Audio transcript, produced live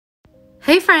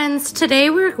Hey friends,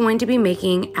 today we're going to be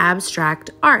making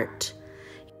abstract art.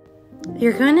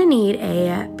 You're going to need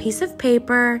a piece of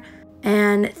paper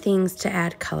and things to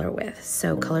add color with.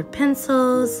 So colored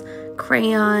pencils,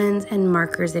 crayons, and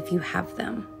markers if you have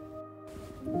them.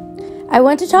 I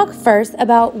want to talk first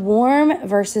about warm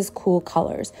versus cool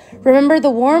colors. Remember, the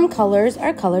warm colors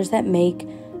are colors that make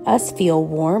us feel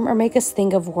warm or make us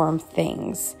think of warm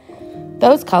things.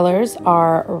 Those colors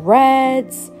are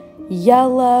reds,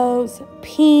 yellows,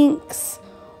 pinks,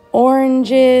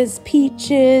 oranges,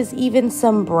 peaches, even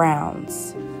some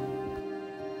browns.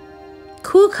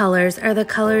 Cool colors are the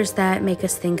colors that make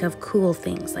us think of cool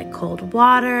things like cold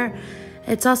water.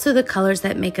 It's also the colors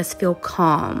that make us feel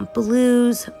calm.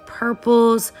 Blues,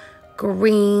 purples,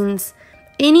 greens,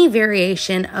 any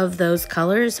variation of those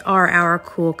colors are our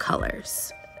cool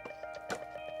colors.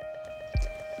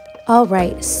 All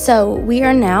right, so we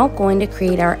are now going to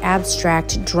create our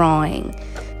abstract drawing.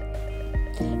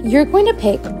 You're going to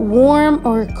pick warm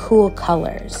or cool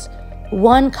colors,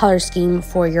 one color scheme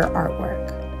for your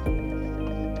artwork.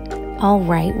 All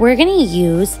right, we're going to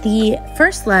use the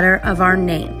first letter of our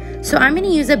name. So I'm going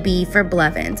to use a B for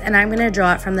Blevins, and I'm going to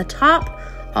draw it from the top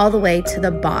all the way to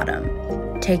the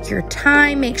bottom. Take your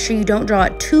time, make sure you don't draw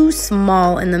it too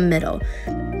small in the middle.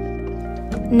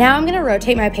 Now I'm going to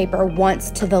rotate my paper once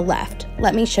to the left.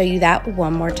 Let me show you that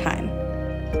one more time.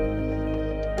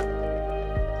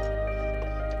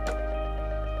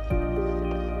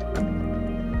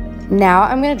 Now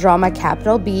I'm going to draw my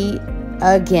capital B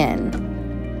again.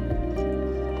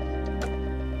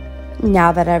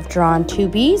 Now that I've drawn two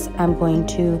B's, I'm going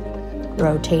to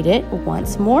rotate it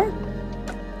once more.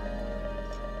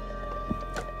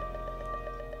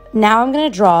 Now I'm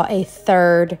going to draw a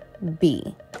third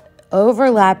B,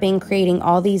 overlapping, creating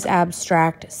all these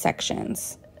abstract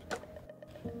sections.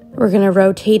 We're going to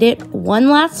rotate it one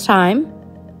last time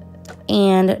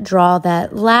and draw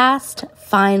that last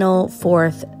final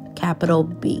fourth capital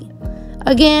B.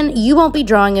 Again, you won't be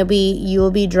drawing a B, you will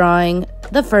be drawing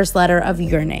the first letter of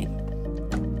your name.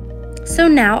 So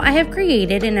now I have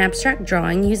created an abstract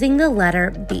drawing using the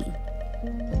letter B.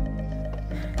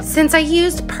 Since I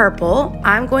used purple,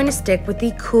 I'm going to stick with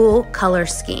the cool color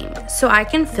scheme. So I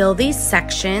can fill these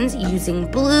sections using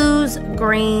blues,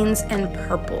 greens, and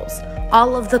purples,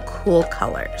 all of the cool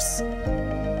colors.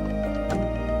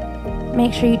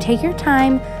 Make sure you take your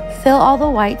time, fill all the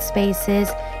white spaces.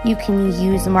 You can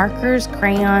use markers,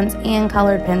 crayons, and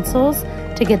colored pencils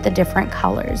to get the different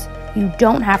colors. You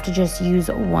don't have to just use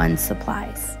one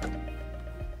supplies.